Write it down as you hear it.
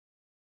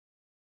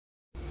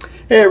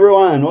Hey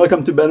everyone,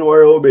 welcome to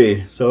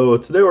Ryobi. So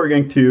today we're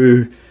going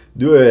to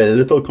do a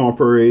little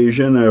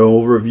comparison, an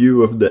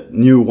overview of the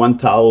new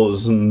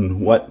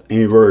 1000 watt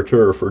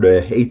inverter for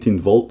the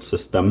 18 volt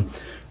system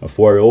of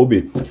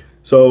Ryobi.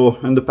 So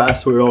in the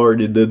past we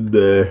already did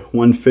the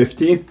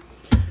 150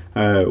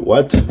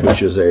 watt,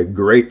 which is a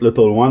great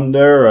little one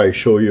there. I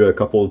show you a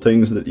couple of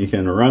things that you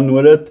can run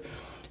with it.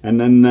 And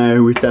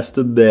then we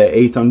tested the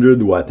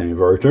 800 watt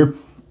inverter,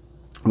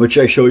 which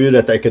I show you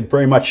that I could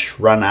pretty much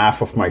run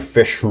half of my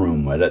fish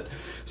room with it.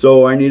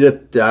 So I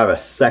needed to have a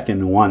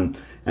second one.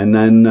 And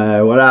then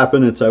what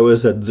happened is I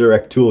was at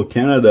Direct Tool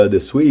Canada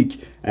this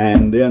week,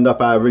 and they end up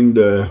having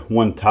the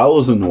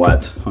 1000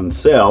 watt on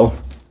sale.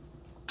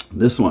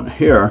 This one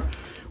here,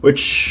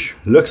 which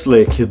looks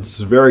like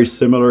it's very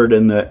similar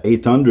than the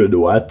 800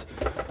 watt.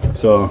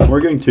 So we're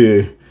going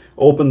to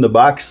open the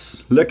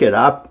box, look it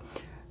up,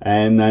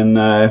 and then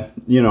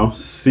you know,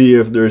 see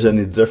if there's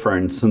any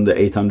difference in the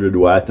 800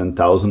 watt and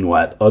 1000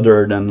 watt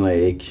other than,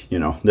 like, you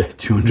know, the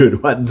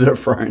 200 watt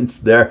difference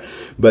there.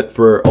 But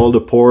for all the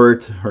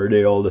port, are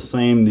they all the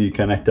same? Do you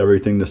connect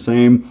everything the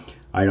same?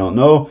 I don't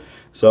know.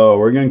 So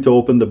we're going to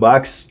open the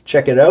box,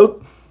 check it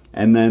out,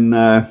 and then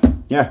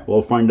yeah,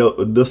 we'll find out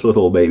what this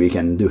little baby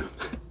can do.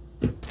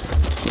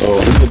 So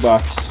in the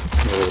box,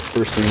 the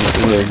first thing that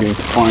we're going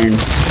to find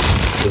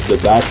is the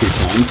battery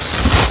clamps.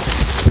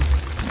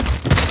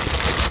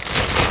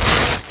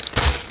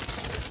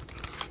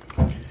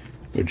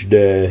 Which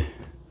the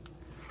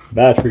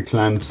battery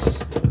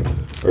clamps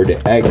are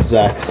the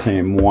exact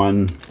same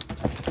one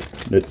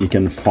that you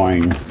can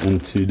find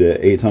into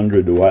the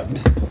 800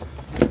 watt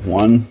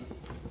one.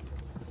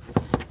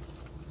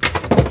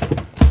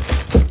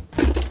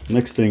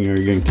 Next thing you're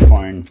going to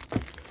find,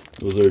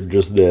 those are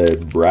just the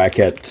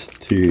bracket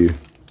to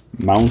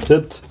mount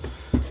it.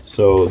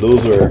 So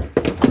those are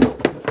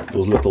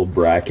those little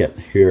bracket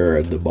here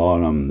at the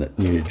bottom that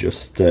you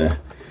just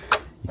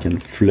you can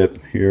flip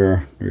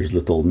here. There's a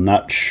little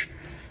notch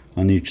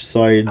on each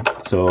side.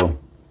 So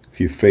if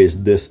you face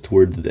this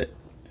towards the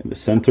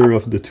center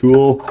of the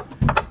tool,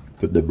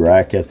 put the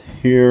bracket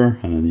here,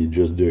 and then you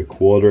just do a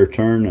quarter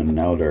turn, and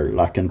now they're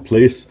locked in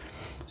place.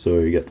 So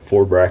you get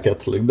 4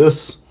 brackets like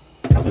this,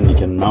 and you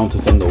can mount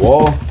it on the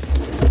wall.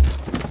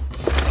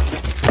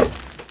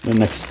 The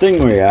next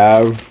thing we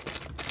have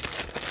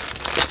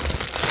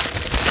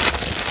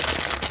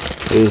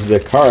is the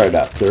car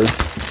adapter.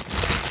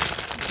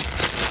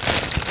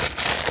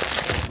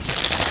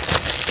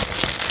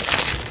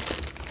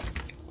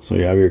 So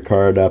you have your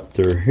car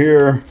adapter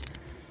here,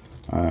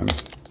 and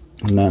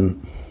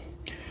then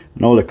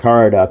in all the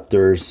car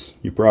adapters,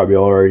 you probably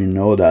already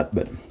know that,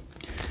 but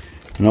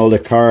in all the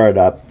car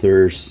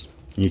adapters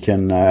you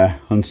can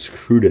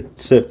unscrew the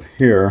tip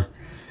here,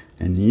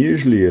 and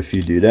usually if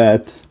you do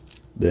that,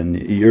 then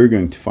you're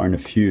going to find a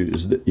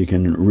fuse that you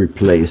can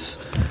replace,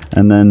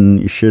 and then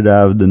you should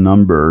have the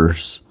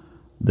numbers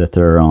that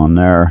are on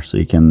there so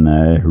you can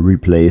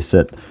replace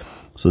it.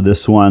 So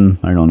this one,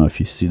 I don't know if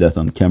you see that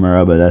on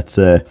camera, but that's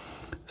a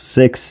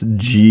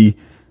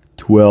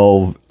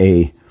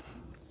 6G12A,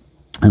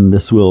 and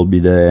this will be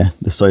the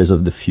size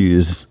of the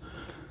fuse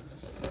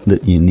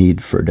that you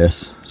need for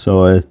this.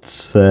 So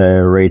it's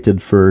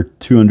rated for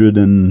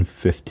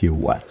 250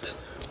 watt.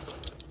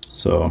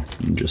 So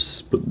you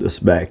just put this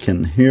back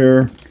in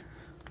here.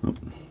 Oh,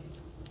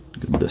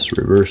 get this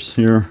reverse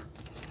here.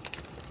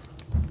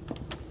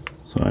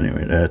 So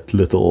anyway, that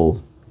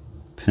little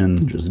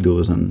pin just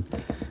goes in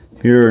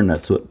here, and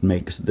that's what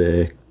makes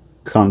the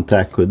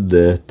contact with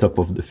the top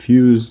of the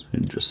fuse. You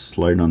just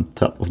slide on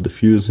top of the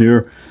fuse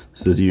here.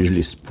 This is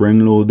usually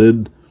spring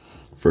loaded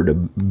for the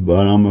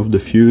bottom of the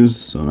fuse,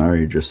 so now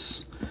you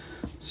just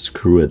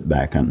screw it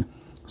back on.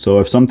 So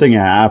if something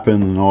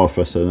happens and all of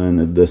a sudden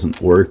it doesn't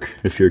work,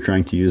 if you're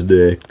trying to use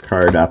the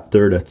car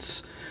adapter,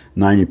 that's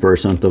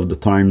 90% of the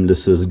time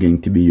this is going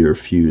to be your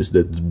fuse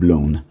that's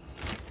blown.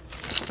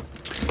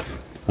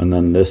 And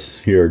then this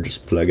here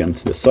just plug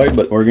into the side,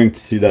 but we're going to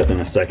see that in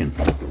a second.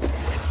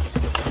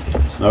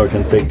 So now we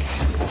can take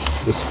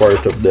this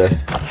part of the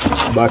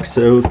box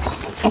out.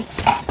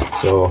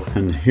 So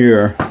in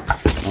here,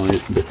 only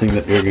the thing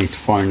that you're going to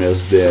find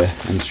is the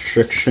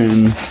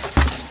instruction.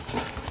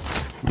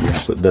 I'm going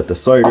to put that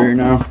aside here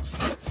now.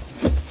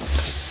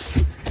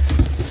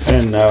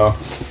 And now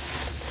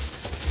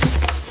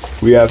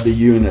we have the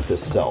unit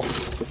itself.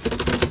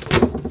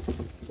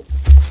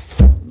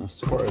 And as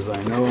far as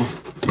I know,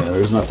 yeah,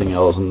 there's nothing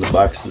else in the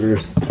box.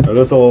 There's a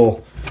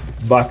little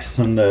box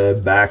in the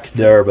back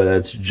there, but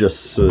that's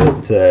just so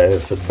that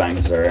if it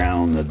bangs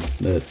around,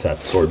 it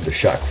absorbs the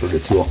shock for the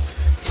tool.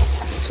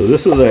 So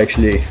this is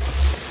actually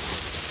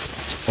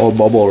all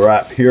bubble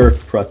wrap here to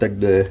protect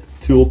the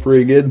tool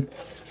pretty good.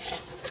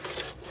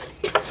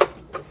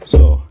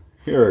 So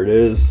here it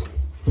is.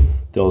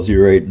 Tells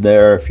you right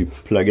there, if you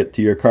plug it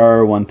to your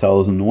car,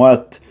 1000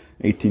 watt,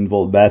 18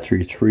 volt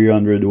battery,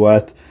 300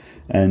 watt,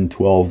 and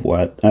 12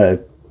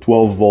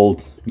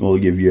 volt will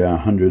give you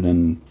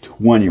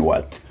 120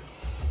 watt.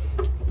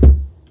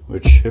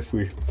 Which, if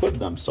we put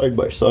them side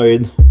by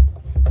side,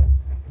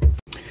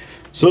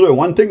 So the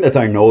one thing that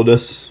I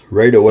noticed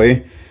right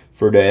away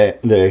for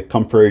the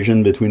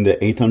comparison between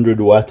the 800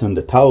 watt and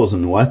the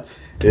 1000 watt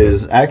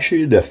is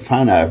actually the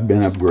fan have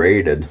been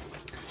upgraded.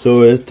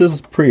 So it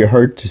is pretty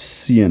hard to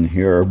see in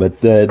here,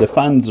 but the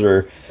fans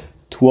are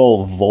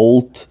 12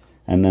 volt,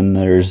 and then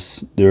they're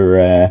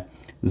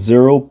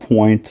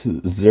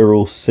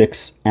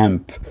 0.06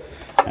 amp,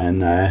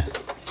 and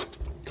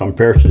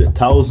compared to the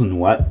 1000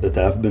 watt that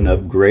have been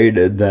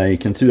upgraded, you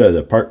can see that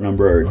the part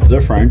number are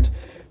different,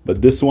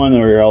 but this one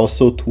are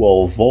also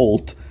 12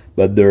 volt,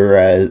 but they're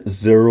at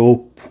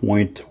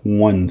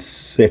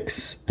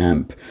 0.16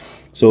 amp.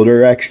 So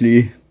they're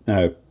actually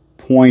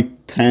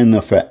 0.10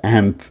 of an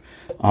amp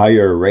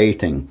higher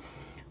rating.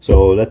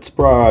 So that's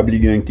probably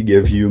going to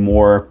give you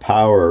more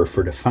power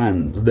for the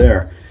fans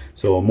there.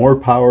 So more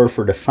power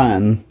for the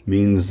fan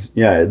means,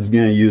 yeah, it's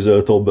going to use a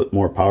little bit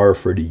more power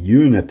for the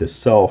unit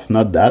itself.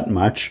 Not that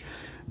much,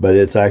 but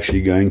it's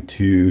actually going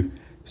to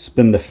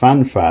spin the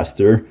fan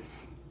faster,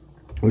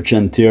 which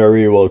in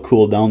theory will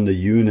cool down the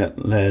unit,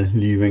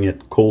 leaving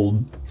it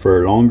cold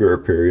for a longer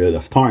period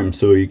of time.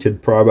 So you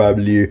could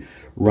probably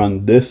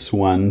run this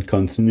one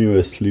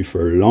continuously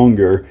for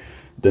longer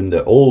than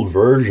the old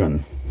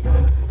version.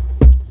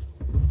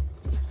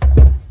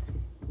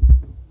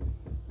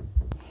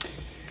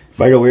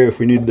 By the way, if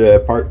we need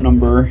the part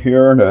number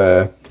here,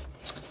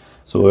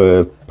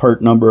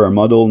 part number or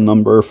model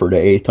number for the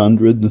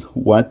 800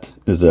 watt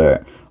is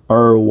a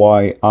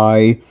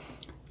RYI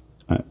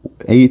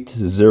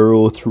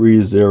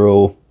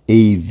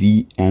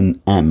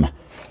 8030AVNM,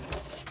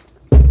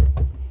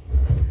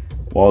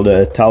 while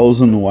the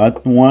 1000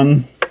 watt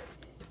one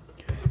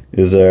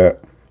is a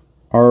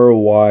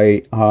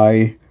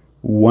RYI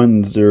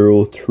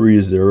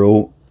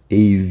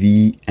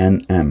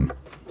 1030AVNM.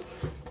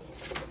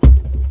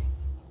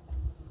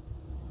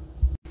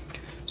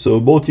 So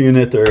both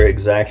units are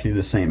exactly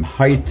the same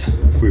height.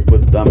 If we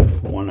put them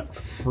one in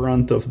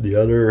front of the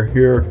other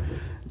here,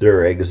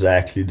 they're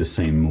exactly the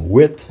same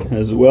width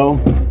as well.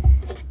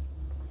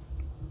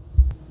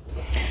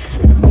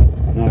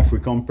 Now if we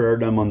compare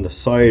them on the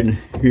side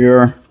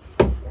here,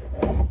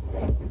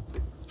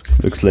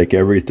 looks like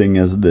everything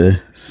is the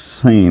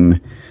same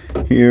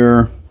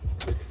here.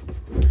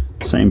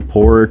 Same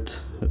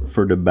port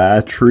for the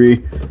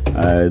battery.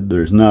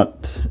 There's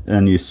not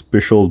any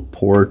special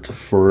port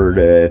for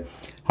the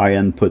high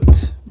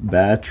input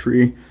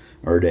battery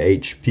or the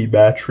HP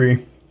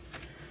battery.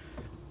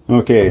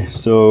 Okay,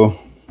 so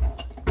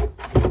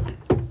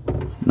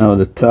now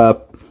the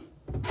top,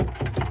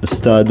 the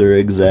stud are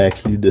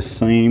exactly the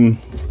same.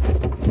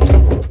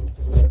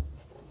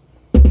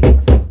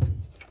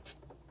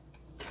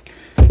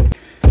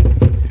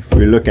 If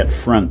we look at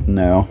front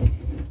now,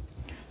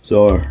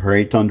 so our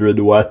 800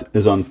 watt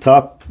is on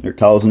top, our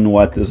 1000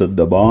 watt is at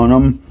the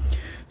bottom.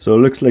 So it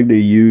looks like they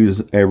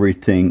use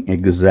everything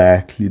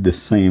exactly the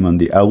same on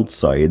the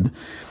outside.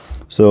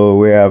 So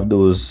we have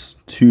those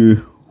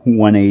two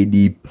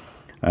 180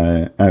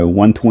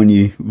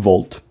 120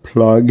 volt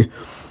plug,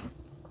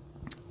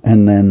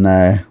 and then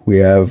we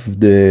have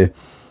the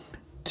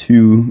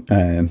two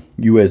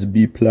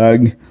USB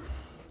plug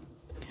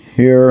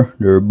here.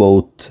 They're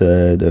both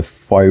the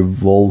 5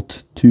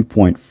 volt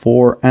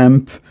 2.4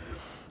 amp,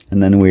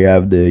 and then we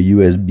have the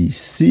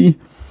USB-C,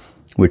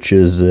 which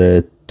is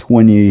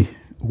 20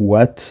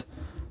 watt,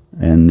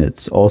 and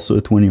it's also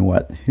 20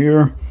 watt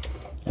here.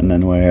 And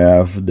then we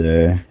have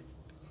the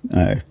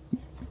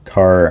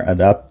car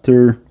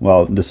adapter.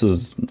 Well, this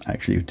is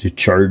actually to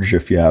charge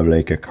if you have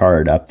like a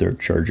car adapter,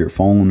 charge your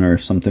phone or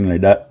something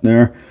like that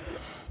there.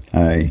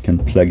 You can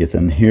plug it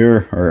in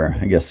here, or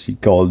I guess you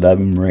call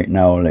them right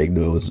now like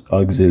those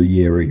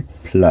auxiliary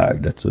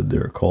plug. That's what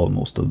they're called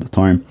most of the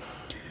time.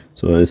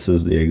 So this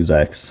is the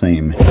exact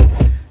same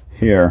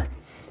here.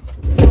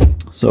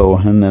 So,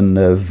 and then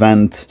the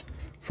vent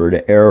for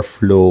the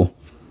airflow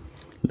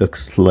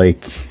looks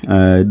like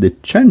they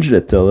changed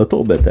it a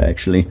little bit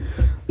actually.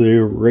 They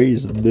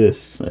raised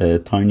this a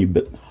tiny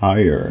bit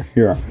higher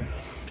here,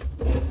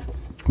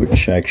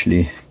 which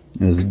actually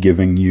is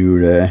giving you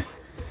the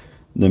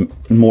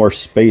more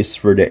space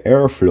for the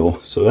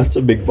airflow. So that's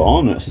a big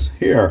bonus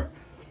here.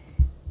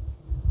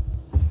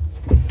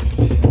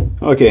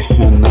 Okay,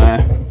 and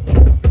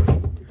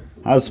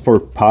as for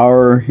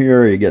power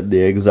here, you get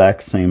the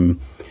exact same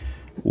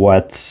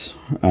watts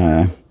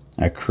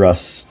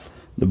across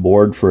the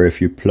board for if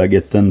you plug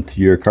it into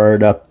your car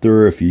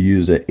adapter, if you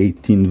use a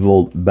 18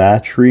 volt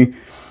battery.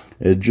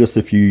 Just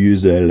if you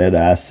use a lead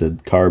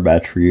acid car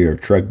battery or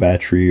truck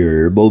battery or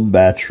your boat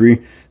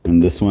battery, then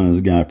this one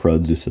is gonna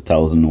produce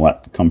 1000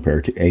 watt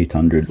compared to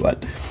 800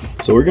 watt.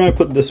 So we're gonna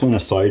put this one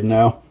aside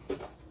now,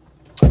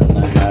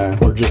 and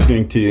we're just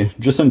going to,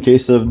 just in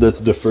case if that's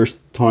the first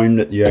time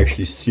that you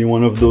actually see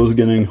one of those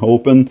getting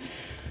open.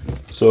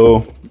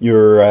 So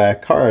your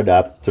car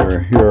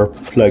adapter here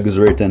plugs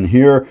right in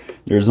here.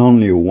 There's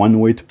only one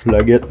way to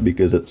plug it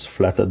because it's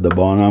flat at the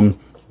bottom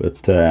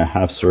with a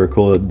half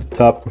circle at the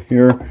top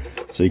here.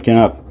 So you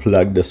cannot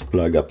plug this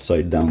plug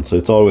upside down. So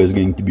it's always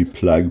going to be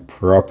plugged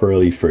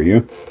properly for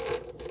you.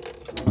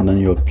 And then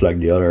you'll plug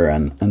the other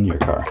end in your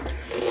car.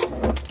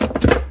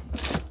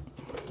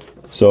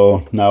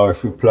 So now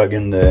if we plug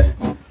in the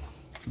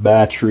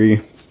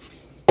battery,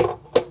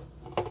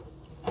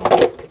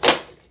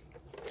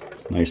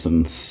 it's nice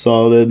and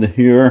solid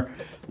here.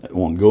 It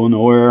won't go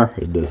nowhere.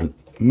 It doesn't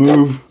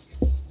move.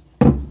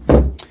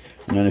 And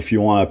then if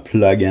you want to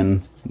plug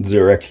in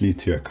directly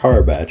to a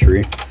car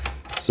battery,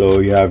 so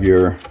you have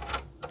your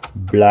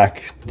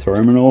black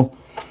terminal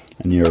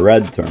and your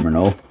red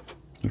terminal,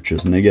 which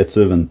is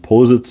negative and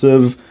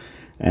positive.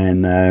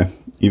 And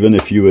even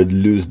if you would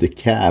lose the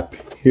cap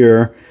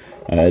here,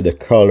 the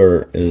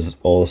color is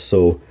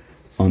also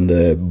on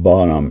the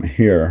bottom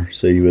here,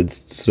 so you would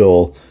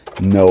still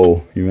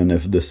know, even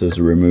if this is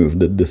removed,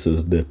 that this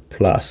is the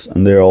plus.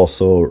 And they're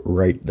also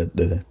right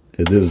that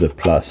it is the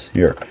plus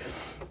here.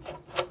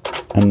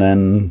 And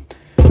then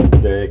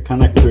the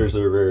connectors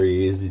are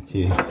very easy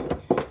to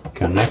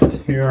connect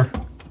here.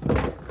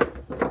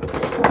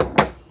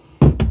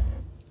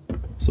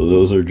 So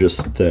those are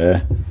just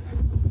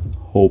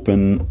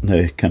open.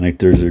 The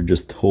connectors are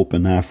just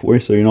open halfway,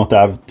 so you don't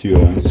have to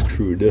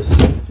unscrew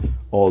this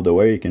all the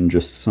way. You can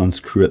just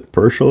unscrew it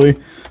partially,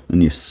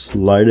 then you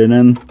slide it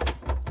in,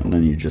 and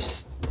then you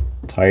just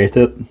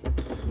tighten it,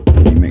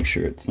 and you make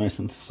sure it's nice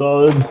and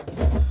solid.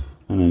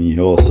 And then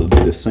you also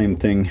do the same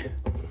thing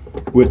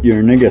with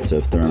your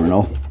negative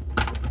terminal.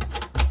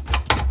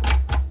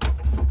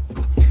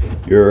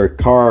 Your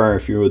car,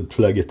 if you would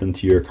plug it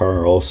into your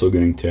car, also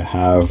going to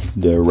have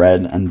the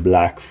red and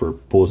black for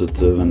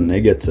positive and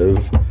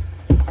negative,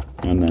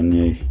 and then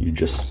you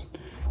just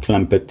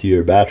clamp it to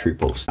your battery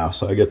post. Now,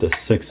 so I get the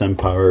 6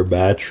 amp hour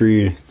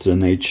battery. It's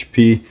an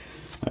HP.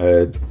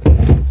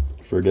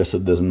 For this,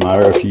 it doesn't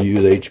matter if you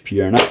use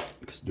HP or not,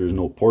 because there's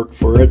no port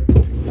for it.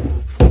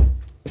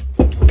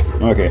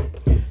 Okay,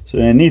 so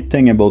the neat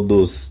thing about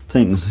those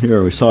things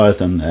here, we saw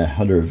it in the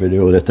other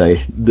video that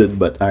I did,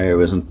 but I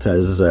wasn't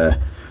as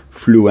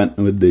fluent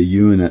with the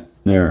unit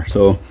there.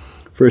 So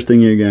first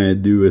thing you're gonna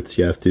do is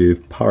you have to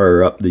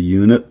power up the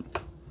unit.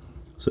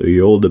 So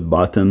you hold the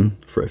button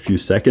for a few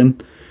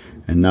seconds,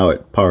 and now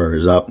it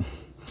powers up.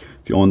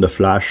 If you want the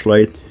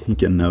flashlight, you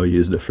can now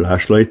use the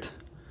flashlight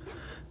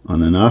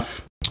on and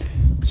off.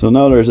 So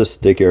now there's a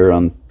sticker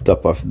on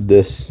top of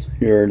this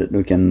here that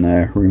we can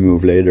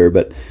remove later,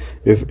 but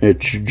if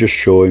it's just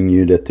showing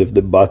you that if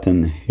the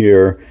button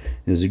here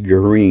is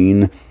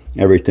green,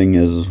 everything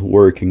is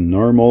working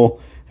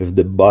normal. If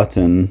the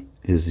button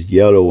is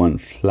yellow and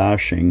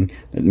flashing,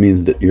 that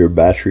means that your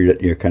battery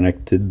that you're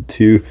connected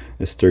to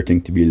is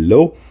starting to be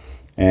low.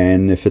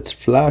 And if it's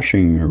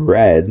flashing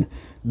red,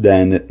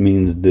 then it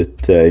means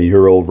that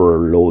you're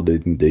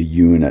overloading the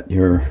unit.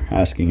 You're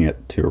asking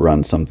it to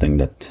run something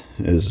that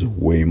is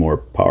way more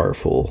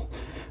powerful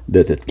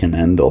that it can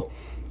handle.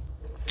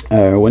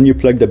 When you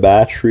plug the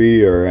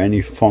battery or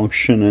any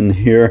function in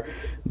here,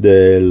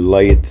 the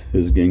light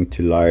is going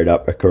to light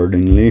up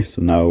accordingly.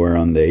 So now we're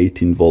on the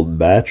 18 volt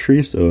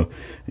battery, so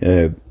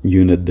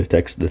unit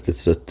detects that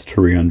it's at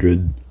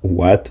 300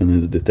 watt and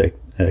is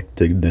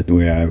detected that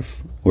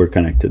we're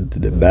connected to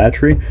the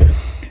battery.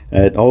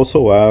 It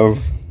also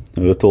have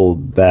a little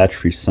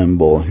battery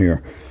symbol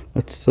here.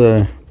 Let's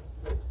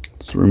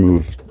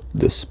remove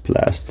this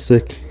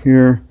plastic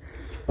here.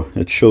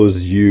 It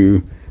shows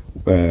you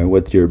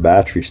what your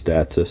battery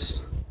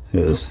status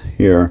is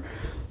here.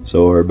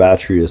 So our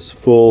battery is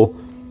full.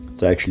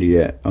 It's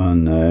actually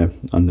on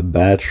the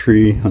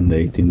battery, on the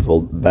 18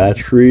 volt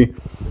battery.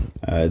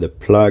 The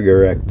plug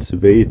are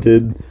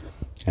activated,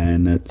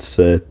 and it's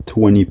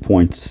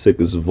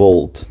 20.6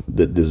 volt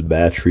that this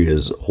battery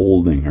is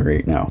holding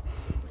right now.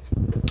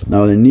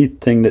 Now the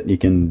neat thing that you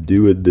can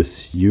do with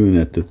this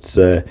unit, it's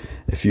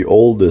if you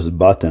hold this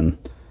button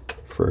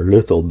for a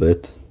little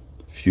bit,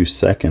 a few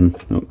seconds.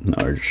 Oh,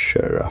 now I just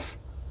shut it off.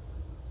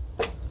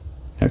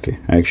 Okay,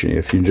 actually,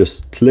 if you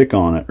just click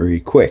on it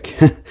really quick,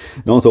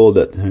 don't hold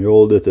it. You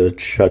hold it, it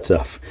shuts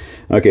off.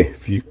 Okay,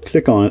 if you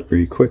click on it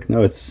really quick,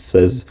 now it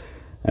says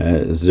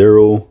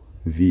 0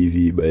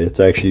 VV, but it's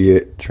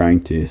actually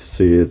trying to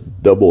say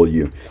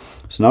W.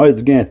 So now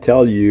it's gonna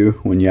tell you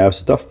when you have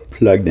stuff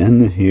plugged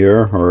in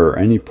here or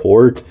any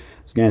port,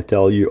 it's gonna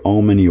tell you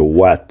how many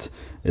watt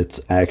it's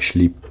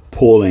actually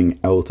pulling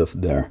out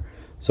of there.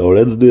 So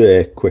let's do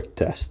a quick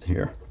test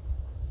here.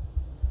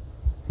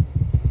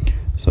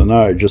 So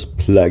now I just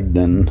plugged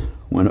in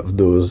one of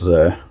those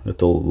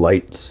little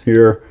lights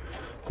here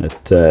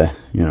that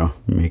you know,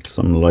 make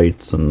some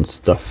lights and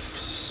stuff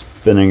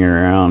spinning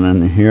around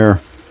in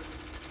here.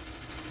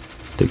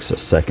 It takes a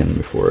second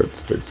before it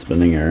starts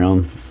spinning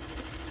around.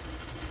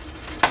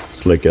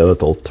 It's like a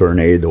little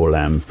tornado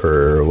lamp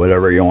or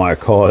whatever you want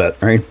to call it,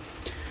 right?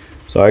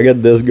 So I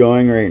get this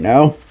going right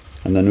now,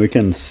 and then we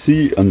can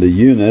see on the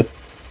unit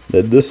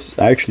that this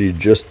actually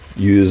just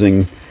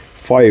using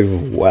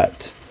 5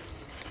 watt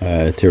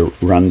to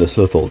run this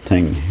little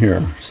thing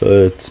here, so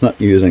it's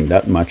not using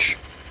that much.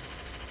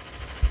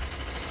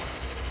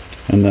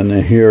 And then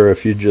here,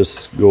 if you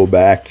just go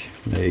back,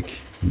 like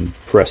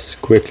press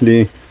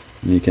quickly,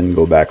 and you can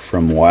go back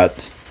from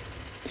watt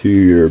to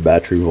your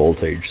battery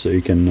voltage, so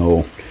you can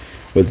know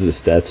what's the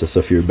status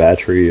of your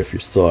battery, if you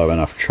still have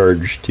enough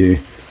charge to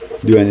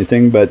do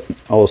anything. But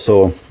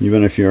also,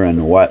 even if you're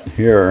in watt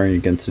here,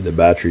 you can see the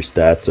battery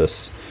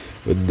status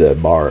with the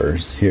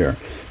bars here,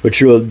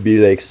 which will be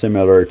like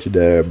similar to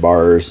the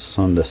bars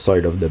on the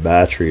side of the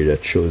battery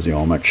that shows you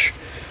how much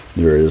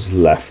there is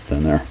left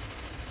in there.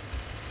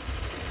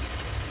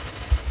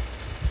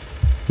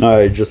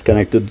 I just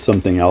connected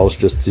something else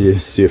just to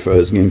see if I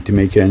was going to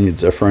make any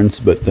difference,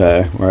 but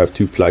we have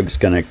two plugs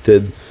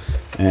connected,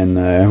 and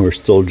we're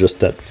still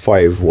just at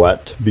 5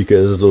 watt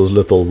because those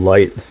little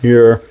light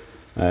here,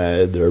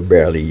 they're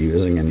barely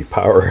using any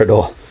power at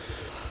all.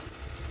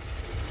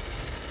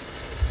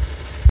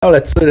 Now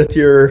let's say that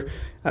you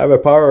have a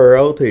power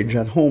outage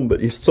at home, but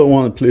you still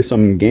want to play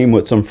some game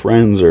with some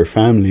friends or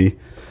family.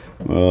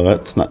 Well,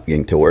 that's not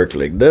going to work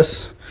like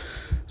this.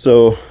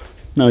 So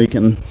now you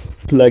can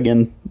plug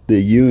in the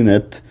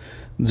unit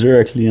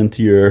directly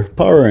into your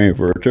power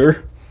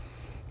inverter.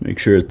 Make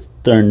sure it's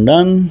turned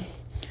on.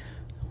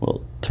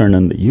 We'll turn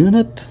on the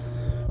unit.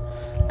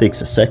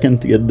 Takes a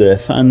second to get the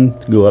fan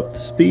to go up to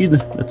speed.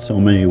 That's how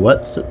many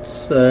watts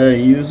it's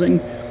using.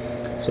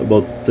 So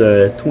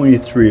about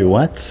 23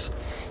 watts.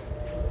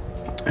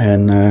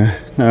 And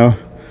now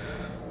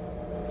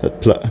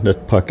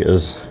that puck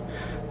is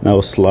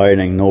now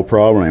sliding, no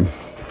problem.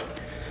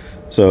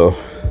 So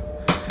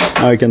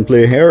now you can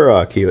play air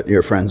hockey with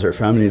your friends or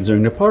family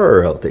during the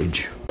power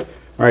outage.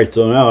 Alright,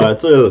 so now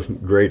that's a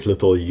great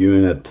little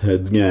unit.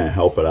 It's gonna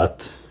help a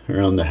lot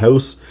around the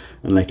house.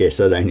 And like I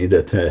said, I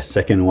needed a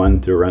second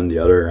one to run the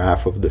other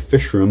half of the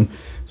fish room.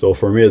 So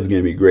for me, it's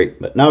gonna be great.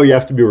 But now you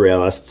have to be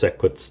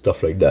realistic with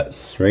stuff like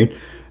this, right?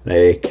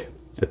 Like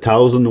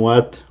 1,000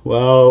 watt,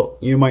 well,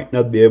 you might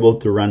not be able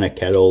to run a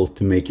kettle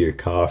to make your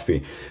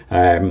coffee.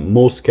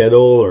 Most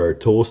kettle or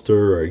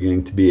toaster are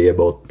going to be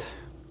about,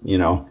 you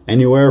know,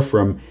 anywhere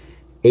from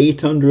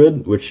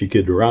 800, which you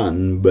could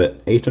run,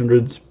 but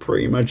 800 is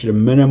pretty much the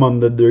minimum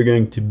that they're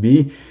going to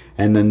be.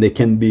 And then they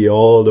can be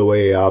all the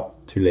way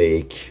up to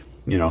like,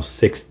 you know,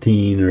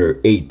 16 or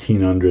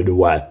 1800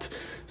 watt.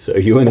 So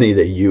you will need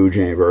a huge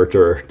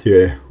inverter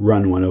to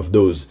run one of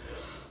those.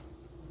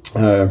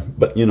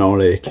 But you know,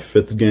 like if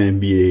it's gonna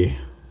be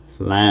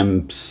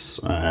lamps,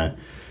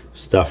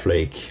 stuff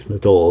like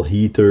little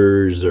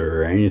heaters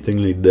or anything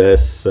like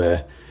this,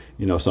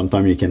 you know,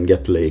 sometimes you can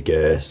get like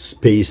a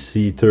space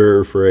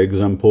heater, for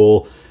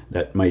example,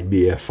 that might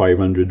be a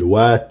 500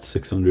 watt,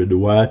 600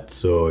 watt,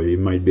 so you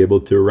might be able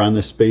to run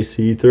a space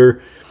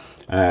heater.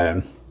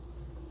 For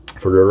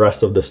the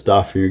rest of the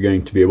stuff, you're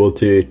going to be able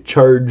to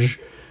charge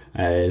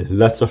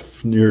lots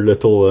of your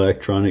little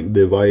electronic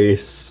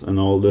device and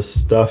all this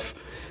stuff.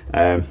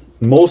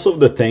 Most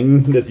of the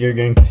thing that you're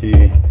going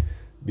to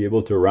be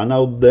able to run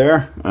out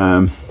there,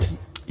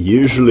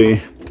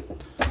 usually,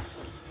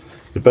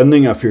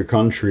 depending on your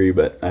country,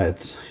 but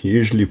it's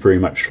usually pretty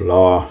much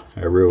law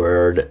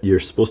everywhere that you're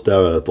supposed to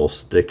have a little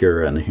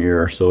sticker in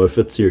here. So if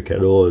it's your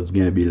kettle, it's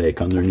going to be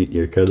like underneath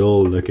your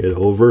kettle, look it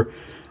over,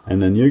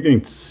 and then you're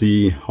going to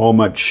see how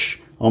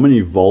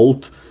many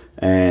volt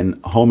and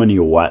how many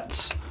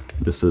watts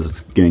this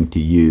is going to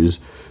use.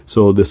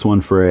 So this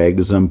one, for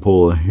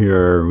example,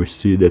 here we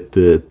see that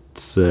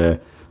it's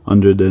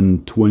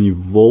 120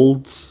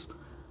 volts,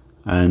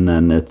 and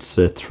then it's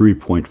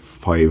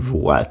 3.5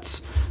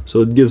 watts.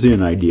 So it gives you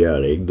an idea.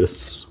 Like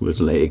this was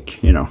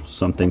like, you know,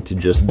 something to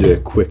just do a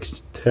quick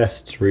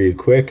test really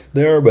quick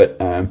there, but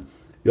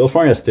you'll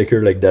find a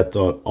sticker like that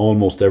on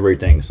almost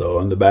everything. So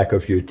on the back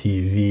of your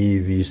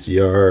TV,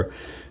 VCR,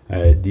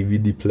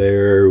 DVD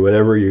player,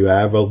 whatever you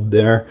have out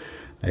there,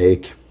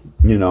 like,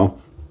 you know,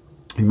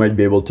 you might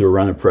be able to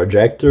run a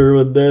projector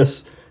with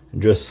this.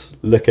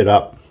 Just look it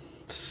up,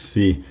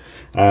 see.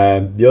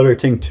 The other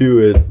thing too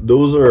is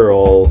those are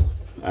all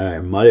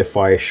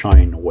modify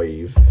sine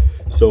wave.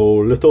 So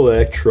little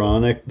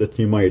electronic that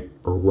you might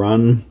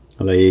run,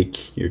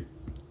 like you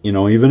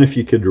know, even if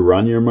you could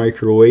run your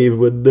microwave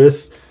with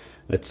this,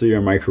 let's say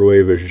your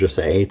microwave is just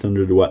a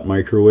 800 watt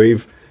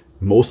microwave,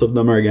 most of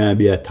them are gonna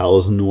be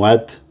 1,000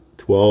 watt,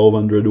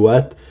 1,200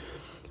 watt.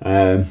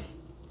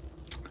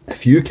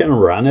 If you can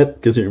run it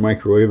because your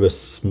microwave is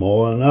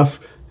small enough,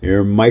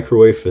 your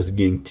microwave is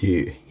going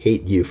to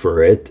hate you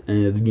for it,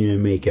 and it's going to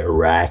make a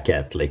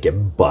racket, like a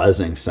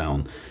buzzing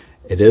sound.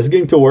 It is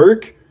going to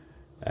work.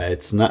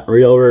 It's not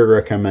really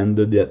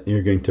recommended that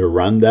you're going to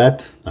run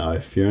that. Now,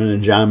 if you're in a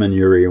jam and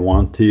you really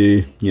want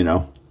to, you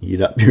know,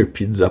 heat up your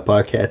pizza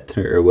pocket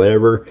or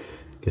whatever,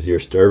 because you're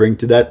starving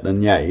to that,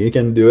 then yeah, you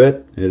can do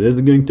it. It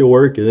is going to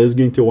work. It is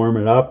going to warm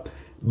it up.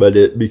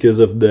 But because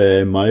of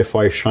the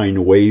modify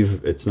sine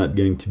wave, it's not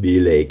going to be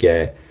like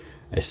a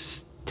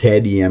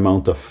steady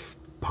amount of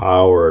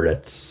power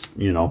that's,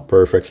 you know,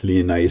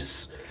 perfectly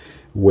nice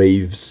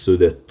waves so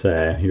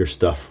that your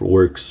stuff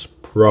works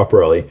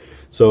properly.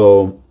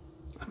 So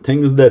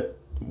things that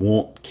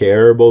won't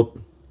care about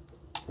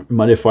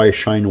modify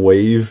sine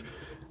wave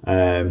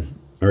are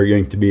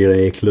going to be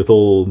like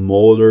little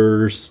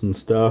motors and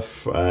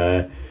stuff.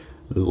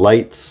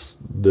 Lights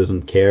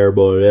doesn't care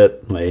about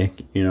it,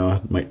 like, you know,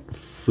 it might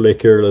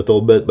flicker a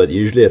little bit, but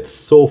usually it's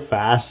so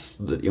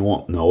fast that you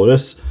won't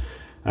notice.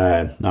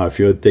 Now if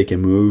you would take a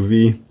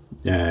movie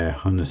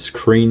on the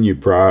screen, you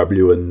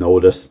probably would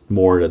notice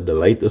more that the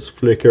light is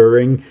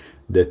flickering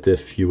than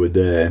if you would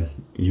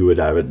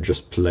have it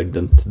just plugged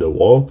into the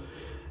wall.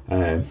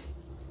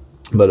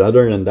 But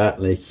other than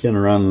that, like, you can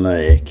run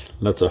like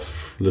lots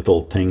of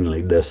little thing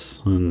like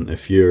this, and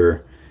if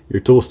your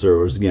toaster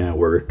was gonna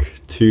work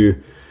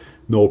too,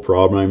 no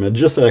problem. It's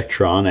just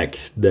electronic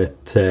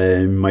that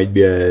might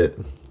be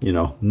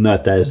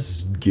not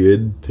as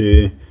good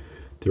to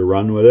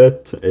run with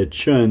it. It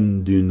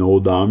shouldn't do no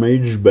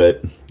damage,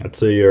 but let's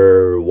say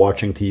you're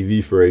watching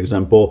TV, for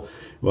example.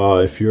 Well,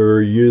 if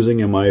you're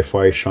using a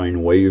Modify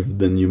Shine Wave,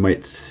 then you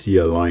might see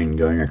a line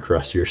going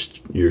across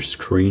your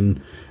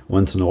screen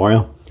once in a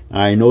while.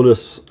 I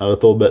notice a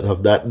little bit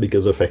of that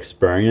because of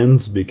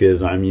experience,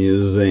 because I'm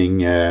using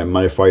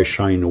Modify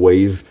Shine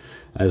Wave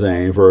as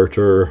an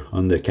inverter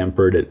on the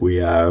camper that we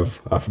have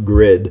off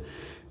grid,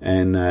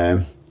 and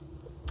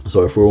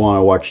so if we want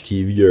to watch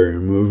TV or a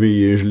movie,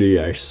 usually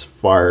I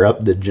fire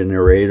up the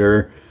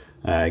generator,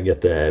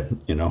 get the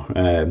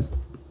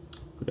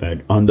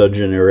Honda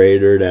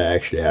generator that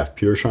actually have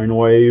pure shine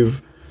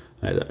wave,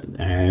 an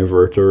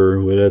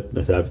inverter with it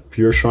that have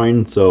pure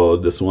shine, so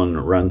this one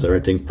runs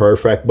everything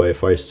perfect. But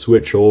if I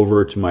switch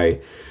over to my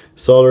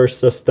solar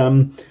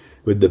system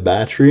with the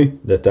battery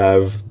that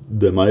have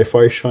the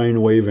Modify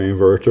Shine Wave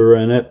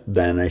inverter in it,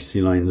 then I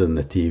see lines in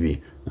the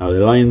TV. Now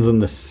the lines in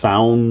the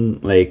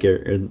sound, like,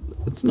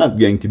 it's not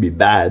going to be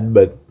bad,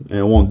 but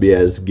it won't be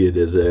as good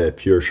as a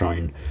pure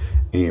shine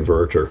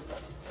inverter.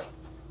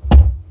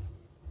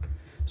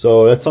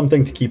 So that's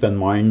something to keep in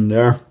mind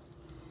there.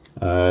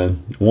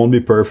 It won't be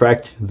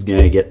perfect. It's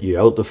gonna get you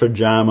out of a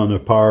jam on a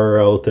power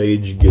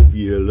outage, give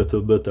you a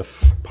little bit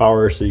of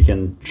power so you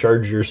can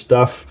charge your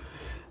stuff.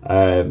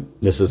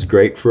 This is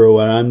great for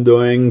what I'm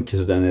doing,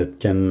 because then it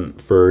can,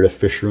 for the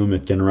fish room,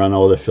 it can run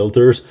all the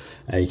filters.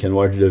 You can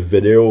watch the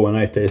video when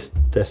I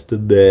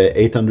tested the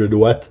 800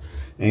 watt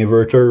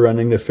inverter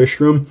running the fish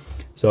room.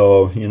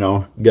 So,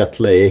 got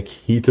like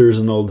heaters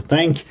in all the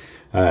tank.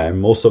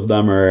 Most of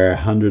them are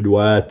 100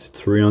 watt,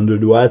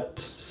 300 watt.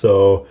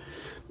 So,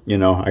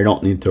 I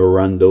don't need to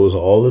run those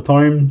all the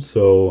time.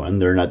 So,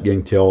 and they're not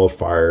going to all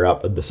fire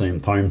up at the same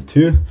time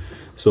too.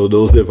 So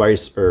those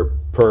devices are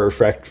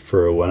perfect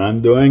for what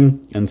I'm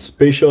doing, and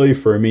especially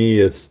for me,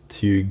 it's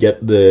to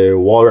get the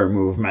water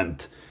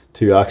movement,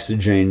 to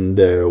oxygen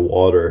the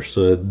water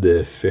so that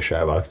the fish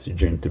have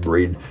oxygen to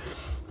breathe.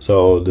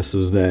 So this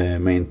is the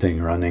main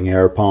thing: running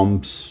air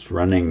pumps,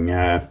 running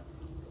air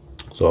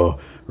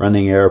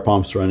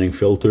pumps, running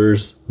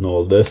filters, and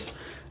all this.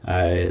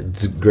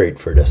 It's great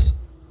for this.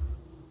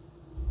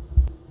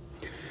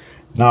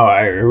 Now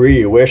I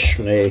really wish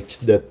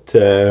that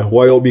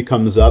Ryobi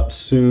comes up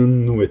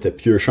soon with a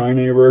pure shine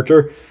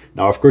inverter.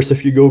 Now of course,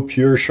 if you go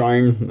pure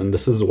shine, and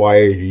this is why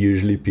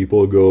usually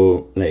people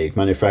go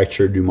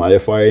manufacturer do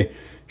Modify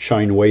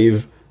Shine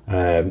Wave,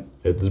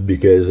 it's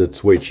because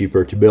it's way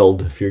cheaper to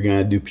build. If you're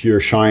gonna do pure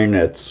shine,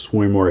 it's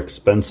way more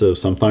expensive.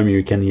 Sometimes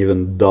you can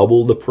even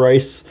double the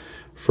price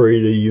for the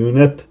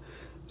unit.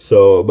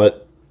 So,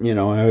 but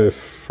if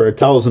for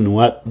 1,000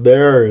 watt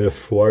there,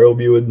 if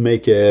Ryobi would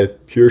make a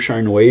pure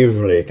shine wave,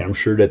 I'm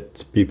sure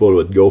that people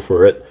would go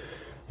for it.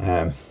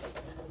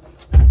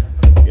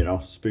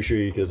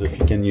 Especially because if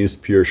you can use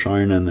pure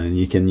shine and then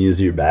you can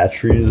use your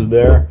batteries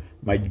there,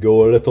 might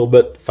go a little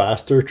bit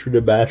faster through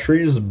the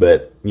batteries.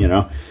 But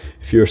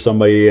if you're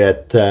somebody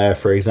that,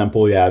 for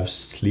example, you have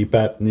sleep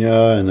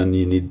apnea and then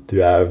you need to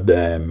have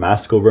the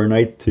mask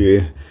overnight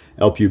to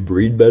help you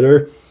breathe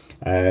better,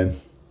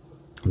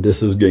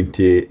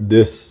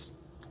 this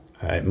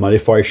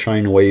Modify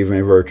Shine Wave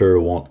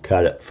inverter won't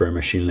cut it for a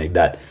machine like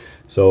that.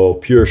 So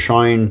pure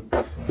shine,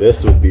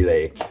 this would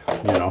be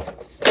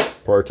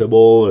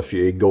portable if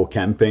you go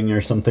camping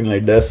or something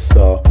like this.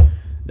 So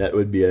that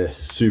would be a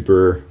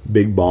super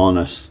big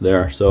bonus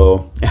there.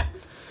 So yeah,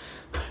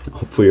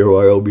 hopefully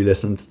Ryobi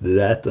listens to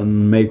that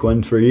and make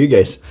one for you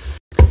guys.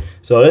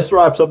 So this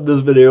wraps up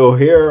this video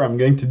here. I'm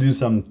going to do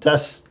some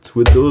tests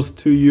with those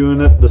two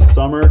units this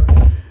summer.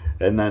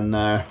 And then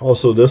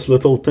also this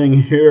little thing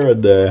here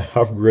at the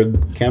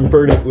off-grid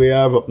camper that we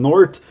have up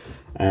north.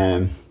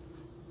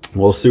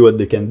 We'll see what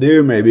they can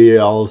do. Maybe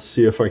I'll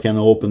see if I can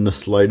open the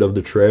slide of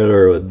the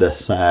trailer with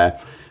this.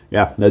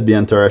 Yeah, that'd be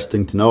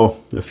interesting to know.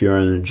 If you're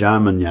in a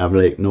jam and you have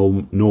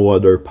no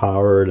other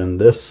power than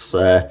this,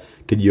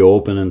 could you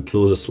open and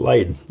close a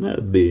slide?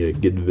 That'd be a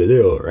good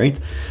video, right?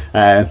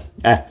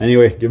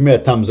 Anyway, give me a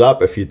thumbs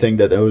up if you think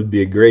that would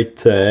be a great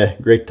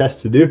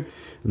test to do,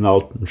 and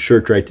I'll sure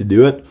try to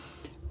do it.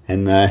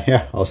 And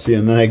yeah, I'll see you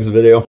in the next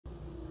video.